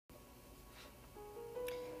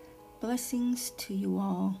Blessings to you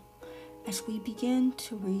all as we begin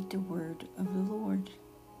to read the word of the Lord.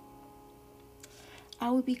 I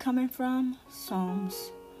will be coming from Psalms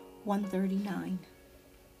 139.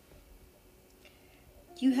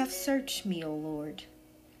 You have searched me, O Lord,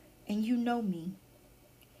 and you know me.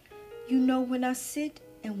 You know when I sit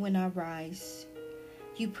and when I rise.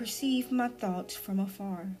 You perceive my thoughts from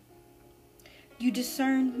afar. You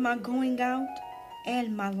discern my going out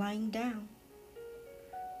and my lying down.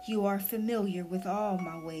 You are familiar with all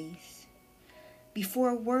my ways. Before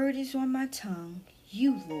a word is on my tongue,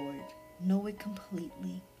 you, Lord, know it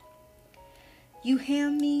completely. You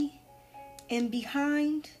hem me in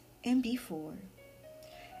behind and before,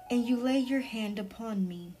 and you lay your hand upon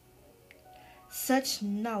me. Such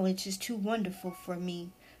knowledge is too wonderful for me,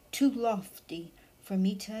 too lofty for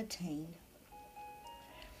me to attain.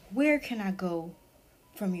 Where can I go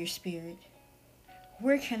from your spirit?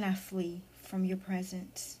 Where can I flee from your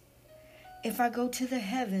presence? If I go to the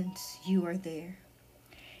heavens, you are there.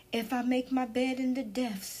 If I make my bed in the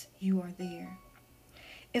depths, you are there.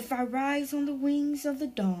 If I rise on the wings of the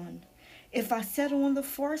dawn, if I settle on the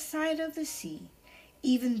far side of the sea,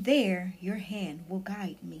 even there your hand will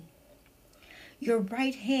guide me. Your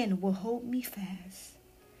right hand will hold me fast.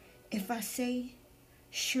 If I say,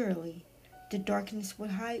 surely the darkness will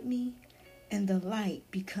hide me, and the light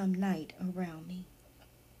become night around me.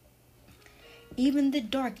 Even the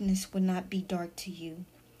darkness will not be dark to you.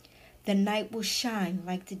 The night will shine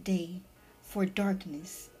like the day, for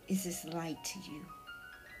darkness is as light to you.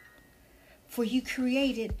 For you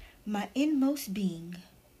created my inmost being.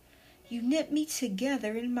 You knit me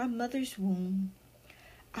together in my mother's womb.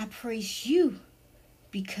 I praise you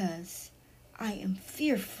because I am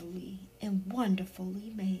fearfully and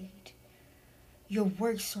wonderfully made. Your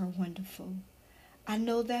works are wonderful. I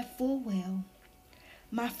know that full well.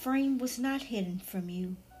 My frame was not hidden from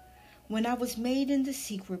you. When I was made in the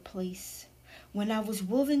secret place, when I was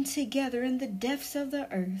woven together in the depths of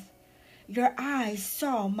the earth, your eyes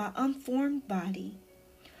saw my unformed body.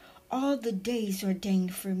 All the days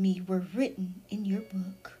ordained for me were written in your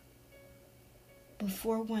book,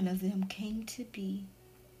 before one of them came to be.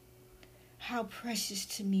 How precious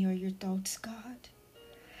to me are your thoughts, God.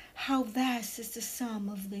 How vast is the sum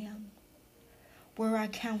of them. Were I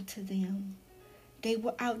count to them, they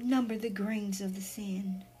will outnumber the grains of the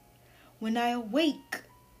sand. When I awake,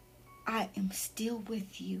 I am still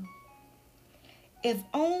with you. If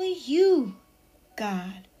only you,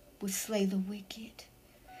 God, would slay the wicked.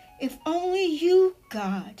 If only you,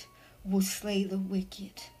 God, would slay the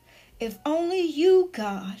wicked. If only you,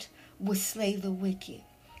 God, would slay the wicked.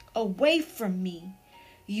 Away from me,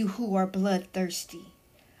 you who are bloodthirsty.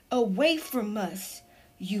 Away from us,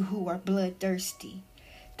 you who are bloodthirsty.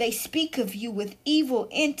 They speak of you with evil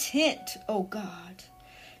intent, O God.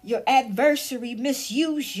 Your adversary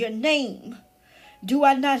misuse your name. Do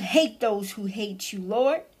I not hate those who hate you,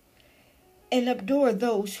 Lord, and abhor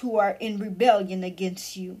those who are in rebellion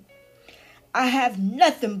against you? I have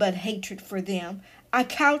nothing but hatred for them. I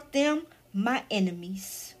count them my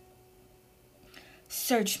enemies.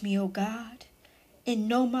 Search me, O God, and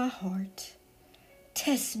know my heart.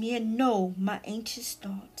 Test me and know my anxious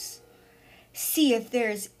thoughts. See if there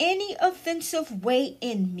is any offensive way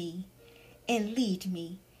in me, and lead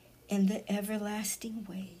me in the everlasting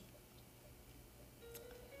way.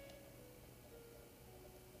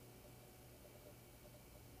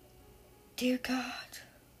 Dear God,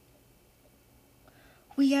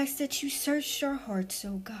 we ask that you search our hearts,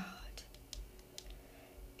 O God.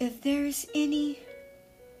 If there is any,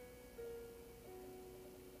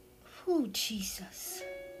 Jesus,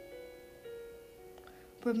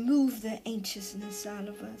 remove the anxiousness out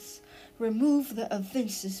of us. Remove the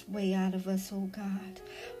offenses way out of us, O God.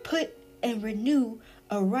 Put and renew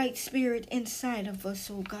a right spirit inside of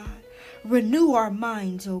us, O God. Renew our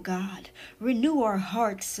minds, O God. Renew our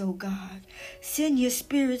hearts, O God. Send your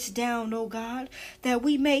spirits down, O God, that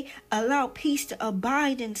we may allow peace to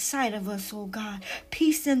abide inside of us, O God.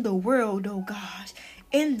 Peace in the world, O God.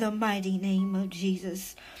 In the mighty name of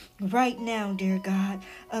Jesus. Right now, dear God,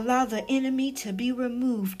 allow the enemy to be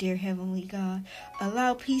removed, dear Heavenly God.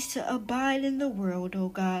 Allow peace to abide in the world, oh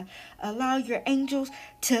God. Allow your angels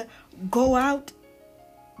to go out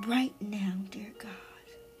right now, dear God.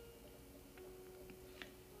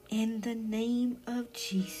 In the name of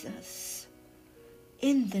Jesus.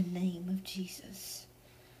 In the name of Jesus.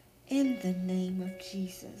 In the name of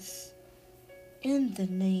Jesus. In the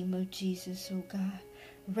name of Jesus, oh God.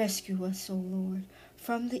 Rescue us, O Lord,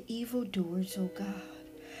 from the evildoers, O God.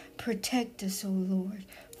 Protect us, O Lord,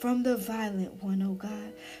 from the violent one, O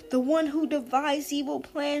God. The one who devises evil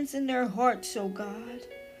plans in their hearts, O God.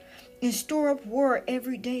 and store up war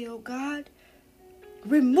every day, oh God.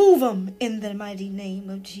 Remove them in the mighty name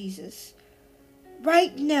of Jesus.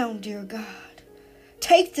 Right now, dear God.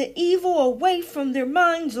 Take the evil away from their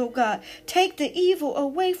minds, oh God. Take the evil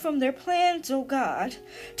away from their plans, oh God.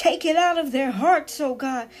 Take it out of their hearts, oh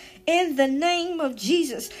God. In the name of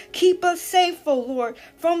Jesus, keep us safe, oh Lord,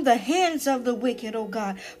 from the hands of the wicked, oh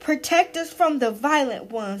God. Protect us from the violent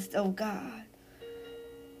ones, oh God.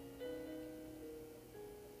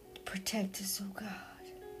 Protect us, oh God.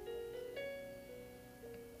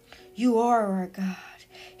 You are our God.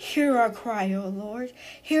 Hear our cry, O Lord.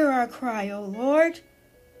 Hear our cry, O Lord.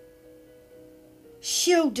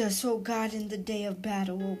 Shield us, O God, in the day of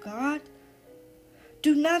battle, O God.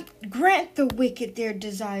 Do not grant the wicked their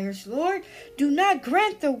desires, Lord. Do not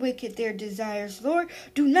grant the wicked their desires, Lord.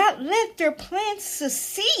 Do not let their plans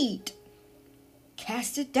succeed.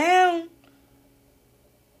 Cast it down.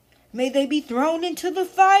 May they be thrown into the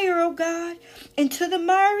fire, O God, into the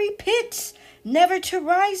miry pits, never to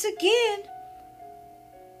rise again.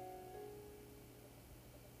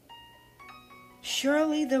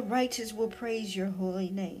 Surely the righteous will praise your holy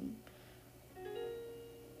name.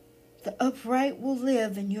 The upright will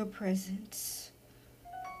live in your presence.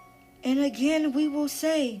 And again we will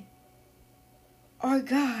say, our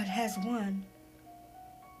God has won.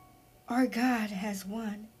 Our God has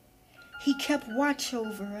won. He kept watch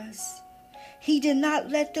over us. He did not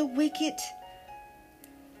let the wicked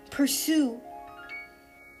pursue.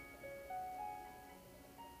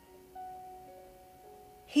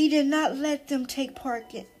 He did not let them take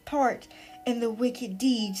part in the wicked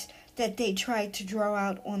deeds that they tried to draw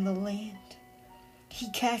out on the land. He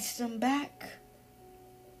cast them back.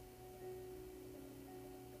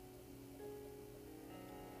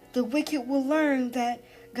 The wicked will learn that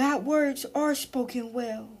God's words are spoken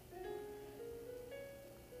well.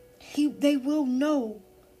 They will know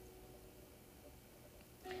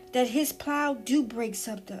that his plow do breaks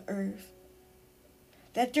up the earth,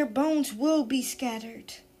 that their bones will be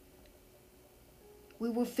scattered. We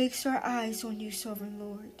will fix our eyes on you, sovereign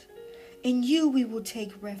Lord. In you we will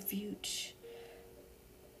take refuge.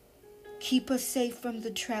 Keep us safe from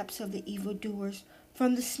the traps of the evildoers,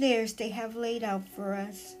 from the snares they have laid out for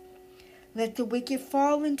us. Let the wicked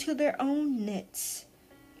fall into their own nets,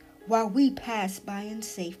 while we pass by in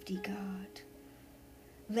safety, God.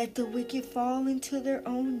 Let the wicked fall into their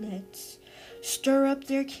own nets. Stir up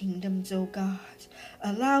their kingdoms, O God.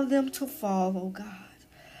 Allow them to fall, O God.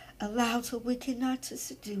 Allow the wicked not to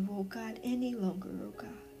subdue, O God, any longer, O God.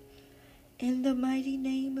 In the mighty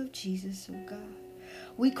name of Jesus, O God.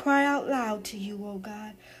 We cry out loud to you, O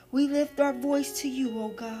God. We lift our voice to you, O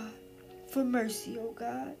God, for mercy, O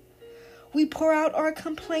God. We pour out our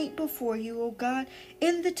complaint before you, O God,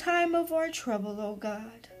 in the time of our trouble, O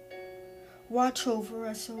God. Watch over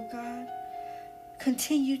us, O God.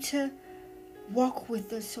 Continue to walk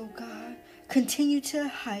with us, O God. Continue to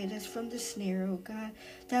hide us from the snare, O God,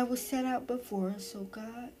 that was set out before us, O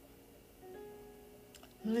God.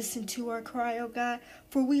 Listen to our cry, O God,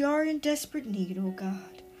 for we are in desperate need, O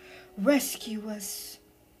God. Rescue us,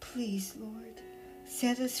 please, Lord.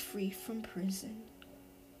 Set us free from prison.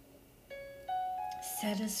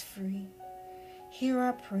 Set us free. Hear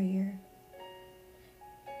our prayer.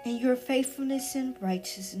 In your faithfulness and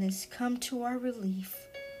righteousness, come to our relief.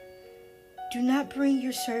 Do not bring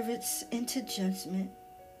your servants into judgment.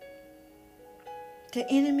 The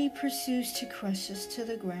enemy pursues to crush us to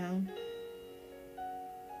the ground.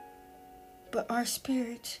 But our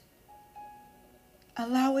spirit,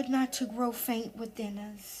 allow it not to grow faint within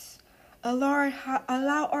us.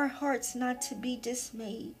 Allow our hearts not to be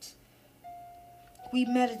dismayed. We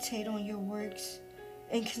meditate on your works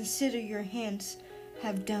and consider your hands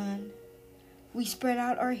have done. We spread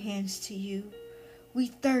out our hands to you. We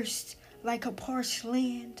thirst like a parched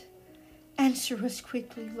land. Answer us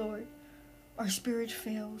quickly, Lord. Our spirit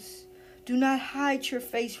fails. Do not hide your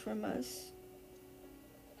face from us.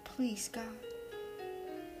 Please, God.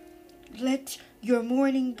 Let your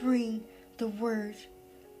morning bring the word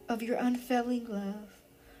of your unfailing love.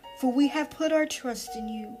 For we have put our trust in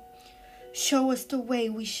you. Show us the way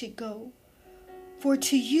we should go. For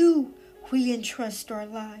to you we entrust our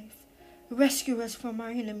life. Rescue us from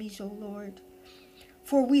our enemies, O Lord.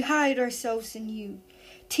 For we hide ourselves in you.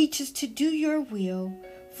 Teach us to do your will,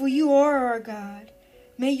 for you are our God.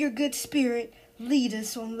 May your good spirit lead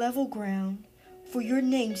us on level ground, for your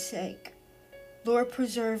name's sake. Lord,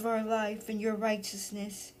 preserve our life in your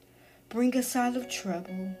righteousness. Bring us out of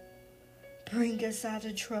trouble. Bring us out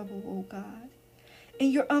of trouble, O God.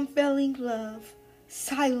 In your unfailing love,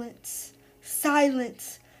 silence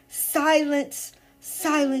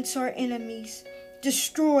our enemies.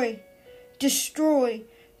 Destroy Destroy,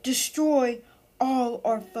 destroy all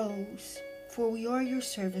our foes. For we are your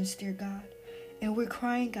servants, dear God. And we're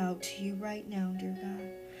crying out to you right now, dear God.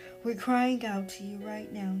 We're crying out to you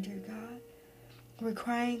right now, dear God. We're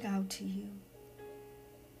crying out to you.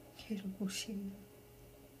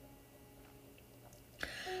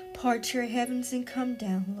 Part your heavens and come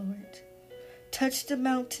down, Lord. Touch the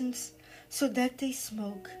mountains so that they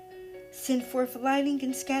smoke. Send forth lightning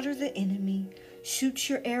and scatter the enemy. Shoot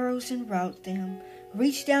your arrows and rout them.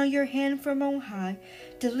 Reach down your hand from on high.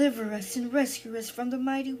 Deliver us and rescue us from the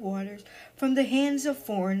mighty waters, from the hands of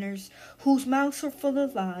foreigners, whose mouths are full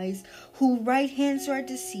of lies, whose right hands are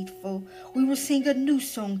deceitful. We will sing a new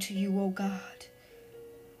song to you, O God.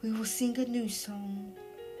 We will sing a new song.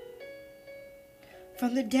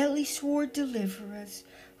 From the deadly sword deliver us.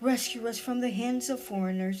 Rescue us from the hands of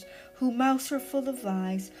foreigners, whose mouths are full of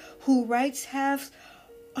lies, whose right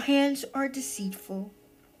hands are deceitful.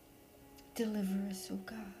 Deliver us, O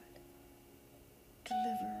God.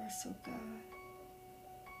 Deliver us, O God.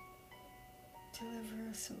 Deliver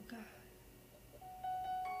us, O God.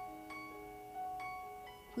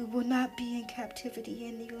 We will not be in captivity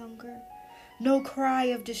any longer. No cry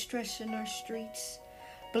of distress in our streets.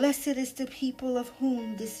 Blessed is the people of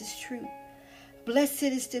whom this is true. Blessed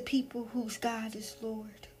is the people whose God is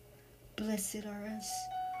Lord. Blessed are us.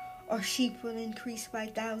 Our sheep will increase by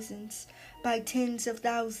thousands, by tens of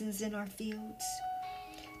thousands in our fields.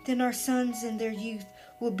 Then our sons in their youth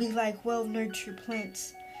will be like well-nurtured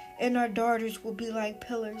plants, and our daughters will be like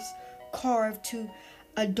pillars carved to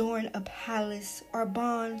adorn a palace. Our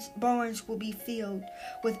barns will be filled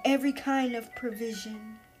with every kind of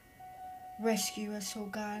provision. Rescue us, O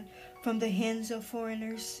God, from the hands of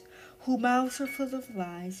foreigners, whose mouths are full of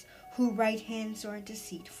lies, whose right hands are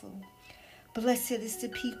deceitful. Blessed is the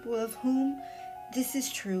people of whom this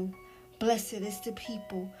is true. Blessed is the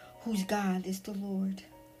people whose God is the Lord.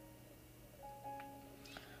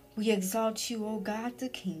 We exalt you, O God the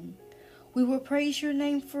King. We will praise your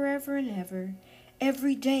name forever and ever.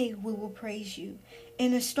 Every day we will praise you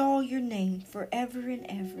and extol your name forever and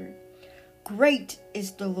ever. Great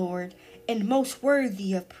is the Lord and most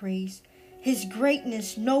worthy of praise. His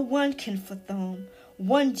greatness no one can fathom.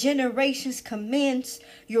 One generation commends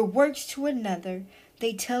your works to another.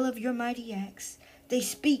 They tell of your mighty acts. They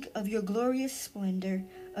speak of your glorious splendor,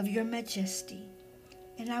 of your majesty.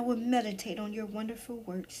 And I will meditate on your wonderful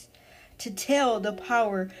works, to tell the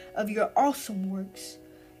power of your awesome works.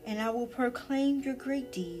 And I will proclaim your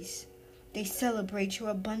great deeds. They celebrate your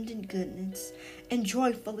abundant goodness and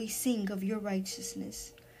joyfully sing of your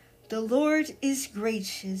righteousness. The Lord is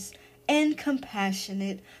gracious and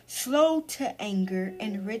compassionate, slow to anger,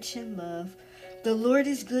 and rich in love. The Lord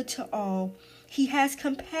is good to all. He has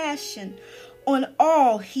compassion on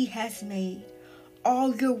all he has made.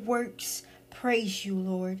 All your works praise you,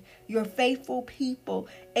 Lord. Your faithful people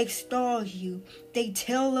extol you. They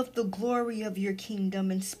tell of the glory of your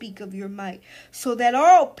kingdom and speak of your might, so that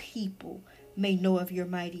all people may know of your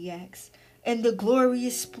mighty acts and the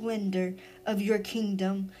glorious splendor of your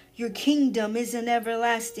kingdom. Your kingdom is an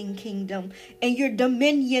everlasting kingdom, and your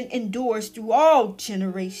dominion endures through all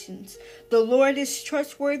generations. The Lord is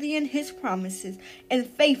trustworthy in his promises and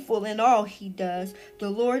faithful in all he does. The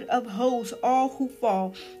Lord upholds all who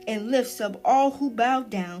fall and lifts up all who bow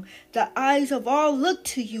down. The eyes of all look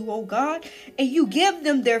to you, O God, and you give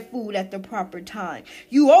them their food at the proper time.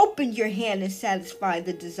 You open your hand and satisfy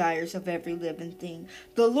the desires of every living thing.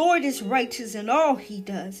 The Lord is righteous in all he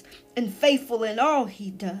does, and faithful in all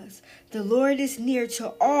he does. The Lord is near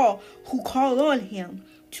to all who call on him,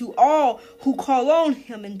 to all who call on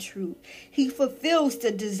him in truth. He fulfills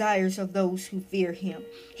the desires of those who fear him.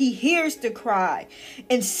 He hears the cry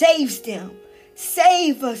and saves them.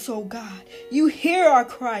 Save us, O God. You hear our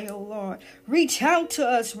cry, O Lord. Reach out to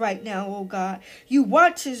us right now, O God. You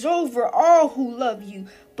watch us over all who love you,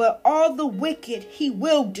 but all the wicked he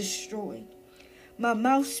will destroy. My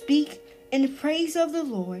mouth speak in praise of the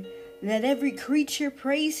Lord. Let every creature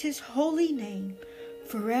praise his holy name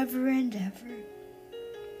forever and ever.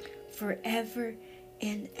 Forever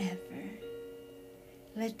and ever.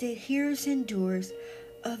 Let the hearers and doers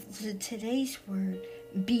of today's word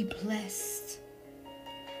be blessed.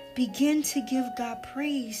 Begin to give God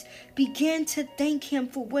praise. Begin to thank him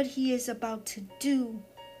for what he is about to do.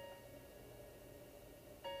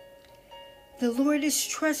 The Lord is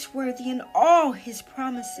trustworthy in all his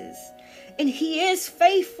promises, and he is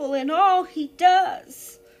faithful in all he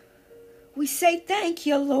does. We say thank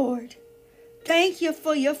you, Lord. Thank you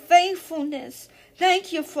for your faithfulness.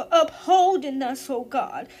 Thank you for upholding us, oh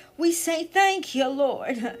God. We say thank you,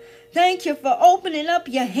 Lord. Thank you for opening up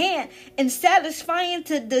your hand and satisfying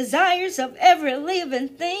the desires of every living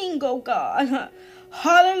thing, oh God.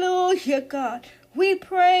 Hallelujah, God. We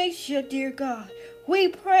praise you, dear God. We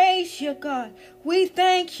praise you, God. We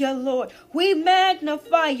thank you, Lord. We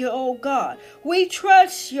magnify you, oh God. We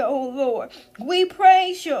trust you, oh Lord. We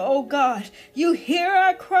praise you, oh God. You hear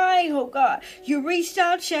our cry, oh God. You reached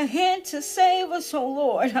out your hand to save us, oh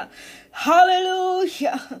Lord.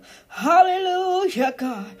 Hallelujah. Hallelujah,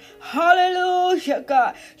 God. Hallelujah,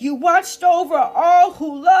 God. You watched over all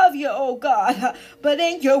who love you, oh God. But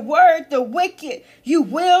in your word, the wicked, you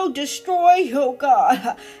will destroy, oh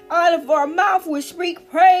God. Out of our mouth we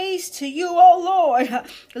speak praise to you, oh Lord.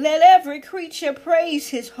 Let every creature praise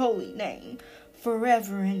his holy name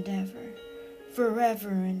forever and ever. Forever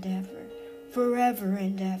and ever. Forever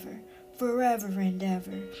and ever. Forever and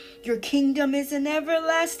ever. Your kingdom is an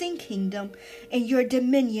everlasting kingdom, and your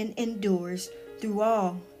dominion endures through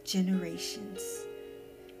all generations.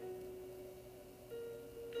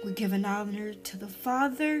 We give an honor to the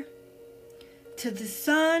Father, to the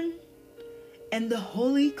Son, and the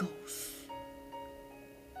Holy Ghost.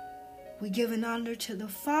 We give an honor to the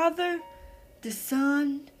Father, the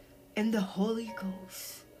Son, and the Holy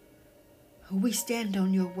Ghost. We stand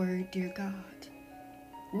on your word, dear God.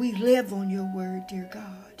 We live on your word, dear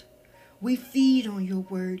God. We feed on your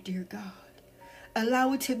word, dear God.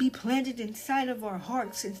 Allow it to be planted inside of our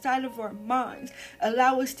hearts, inside of our minds.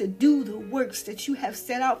 Allow us to do the works that you have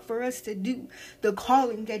set out for us to do, the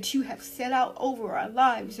calling that you have set out over our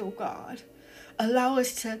lives, oh God. Allow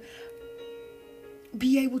us to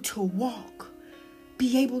be able to walk,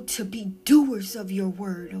 be able to be doers of your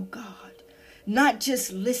word, oh God. Not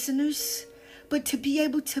just listeners, but to be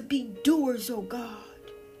able to be doers, oh God.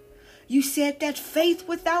 You said that faith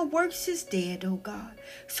without works is dead, oh God.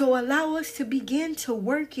 So allow us to begin to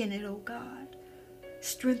work in it, oh God.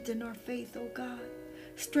 Strengthen our faith, oh God.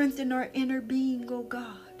 Strengthen our inner being, oh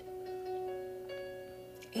God.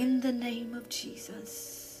 In the name of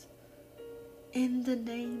Jesus. In the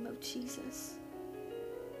name of Jesus.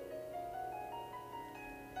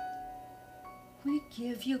 We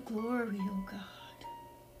give you glory, oh God.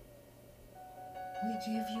 We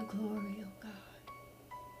give you glory, oh God.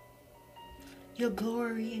 Your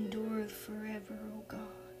glory endureth forever, O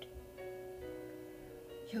God.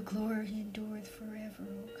 Your glory endureth forever,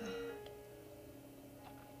 O God.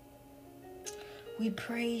 We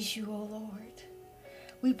praise you, O Lord.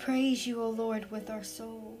 We praise you, O Lord, with our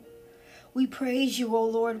soul. We praise you, O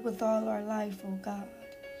Lord, with all our life, O God.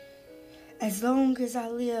 As long as I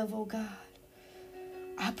live, O God,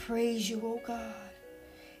 I praise you, O God.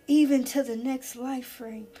 Even to the next life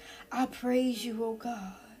frame, I praise you, O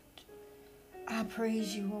God. I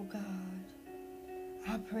praise you, oh God.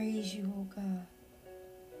 I praise you, oh God.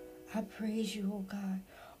 I praise you, oh God.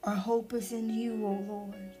 Our hope is in you, oh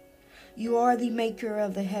Lord. You are the maker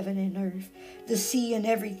of the heaven and earth, the sea and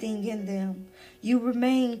everything in them. You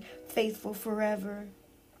remain faithful forever.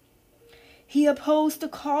 He upholds the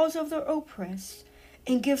cause of the oppressed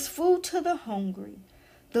and gives food to the hungry.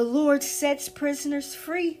 The Lord sets prisoners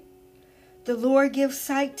free. The Lord gives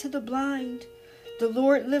sight to the blind. The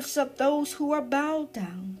Lord lifts up those who are bowed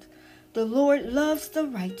down. The Lord loves the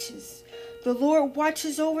righteous. The Lord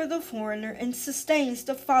watches over the foreigner and sustains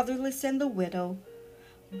the fatherless and the widow.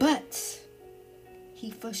 But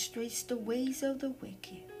he frustrates the ways of the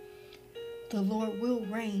wicked. The Lord will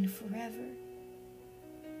reign forever.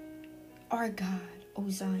 Our God,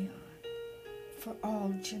 O Zion, for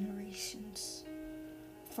all generations.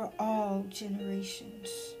 For all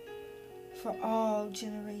generations. For all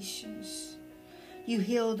generations. You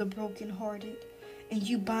heal the brokenhearted, and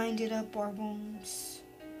you binded up our wounds.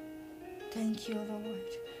 Thank you, Lord.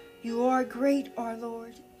 You are great, our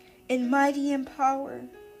Lord, and mighty in power.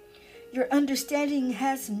 Your understanding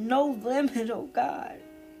has no limit, O God.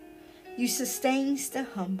 You sustain the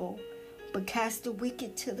humble, but cast the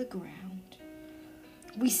wicked to the ground.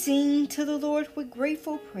 We sing to the Lord with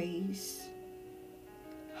grateful praise.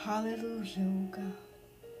 Hallelujah, O God.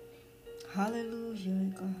 Hallelujah,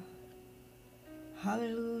 O God.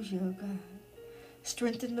 Hallelujah, O God.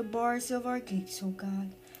 Strengthen the bars of our gates, O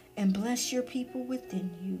God, and bless your people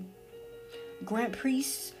within you. Grant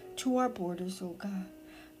peace to our borders, O God.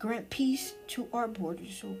 Grant peace to our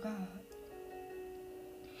borders, O God.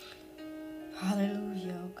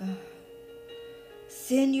 Hallelujah, O God.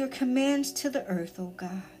 Send your commands to the earth, O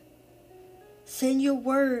God. Send your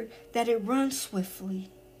word that it runs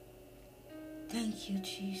swiftly. Thank you,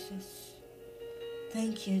 Jesus.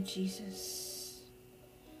 Thank you, Jesus.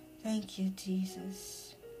 Thank you,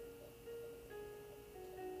 Jesus.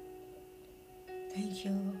 Thank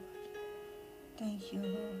you, Lord. Thank you,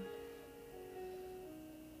 Lord.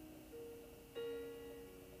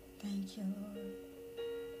 Thank you, Lord.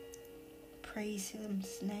 Praise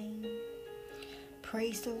His name.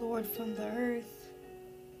 Praise the Lord from the earth.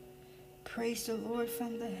 Praise the Lord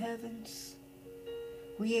from the heavens.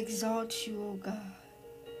 We exalt you, O God,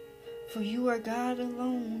 for you are God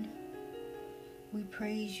alone. We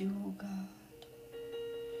praise you, O God.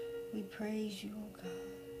 We praise you, O God.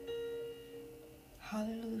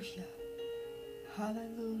 Hallelujah.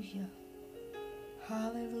 Hallelujah.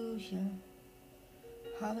 Hallelujah.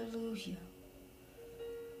 Hallelujah.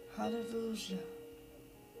 Hallelujah.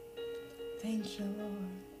 Thank you,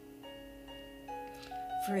 Lord.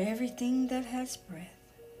 For everything that has breath,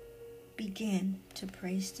 begin to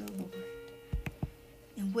praise the Lord.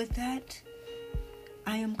 And with that,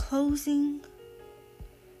 I am closing.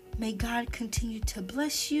 May God continue to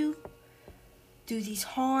bless you through these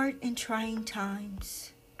hard and trying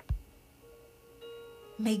times.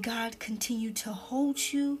 May God continue to hold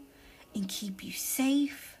you and keep you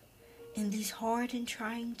safe in these hard and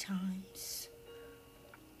trying times.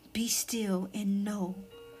 Be still and know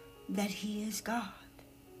that He is God.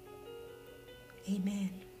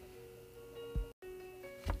 Amen.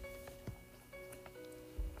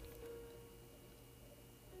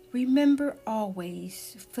 Remember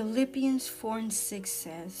always, Philippians 4:6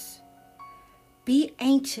 says, be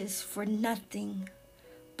anxious for nothing,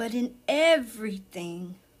 but in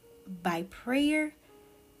everything, by prayer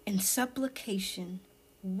and supplication,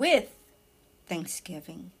 with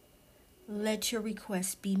thanksgiving, let your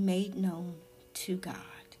requests be made known to God.